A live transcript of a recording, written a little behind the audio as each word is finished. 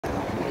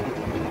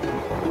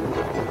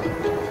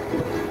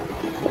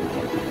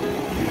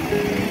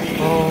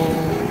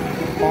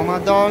Oh my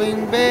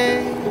darling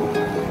babe,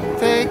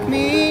 take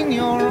me in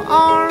your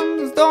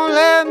arms, don't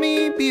let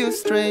me be a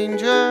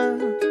stranger.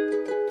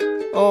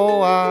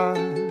 Oh, I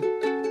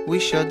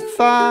wish I'd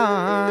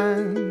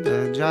find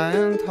a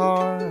giant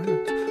heart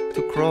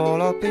to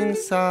crawl up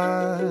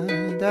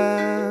inside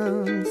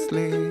and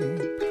sleep,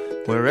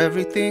 where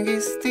everything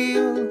is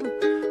still,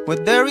 where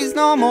there is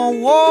no more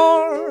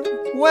war,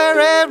 where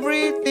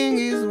everything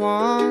is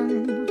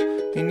one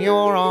in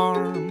your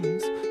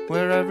arms,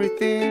 where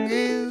everything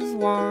is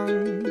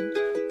one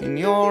in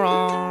your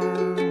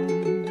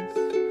arms.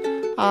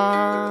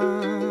 I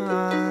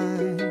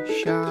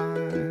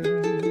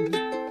shine,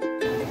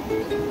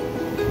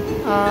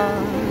 I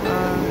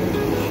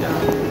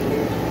shine.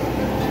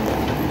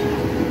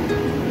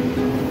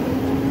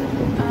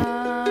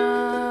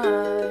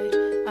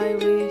 I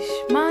wish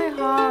my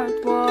heart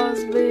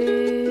was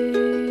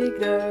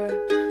bigger,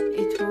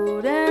 it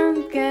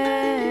wouldn't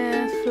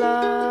get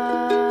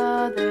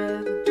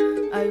flooded.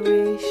 I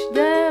wish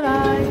that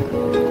I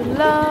could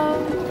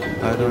love.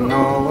 I don't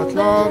know what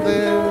love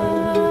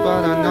is,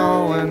 but I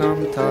know when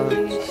I'm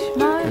touched,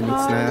 and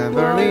it's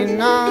never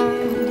enough,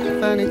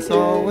 and it's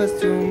always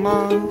too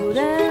much,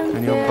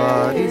 and your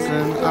body's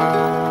an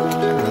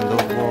island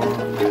of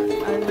warmth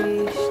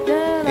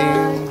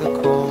in the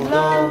cold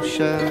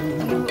ocean.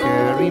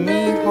 Carry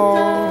me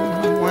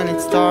home when it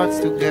starts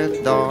to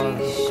get dark,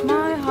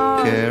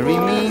 carry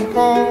me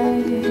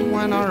home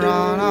when I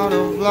run out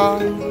of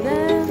love,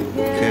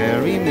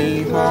 carry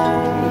me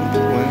home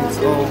when it's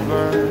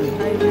over,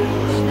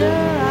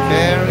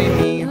 carry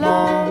me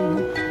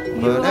home,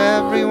 but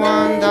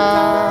everyone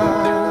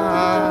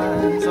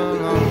dies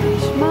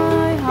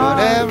alone, but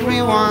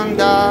everyone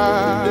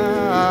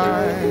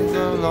dies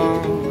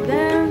alone,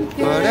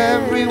 but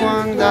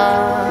everyone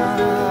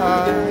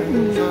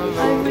dies alone. I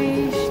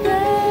wish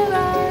that I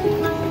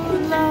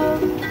could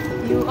love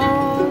you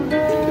all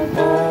the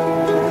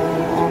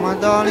time. Oh my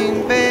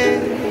darling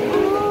babe,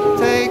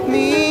 take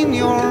me in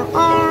your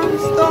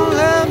arms, don't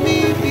let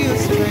me be a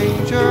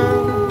stranger,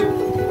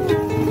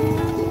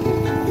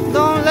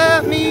 don't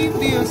let me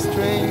be a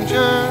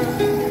stranger.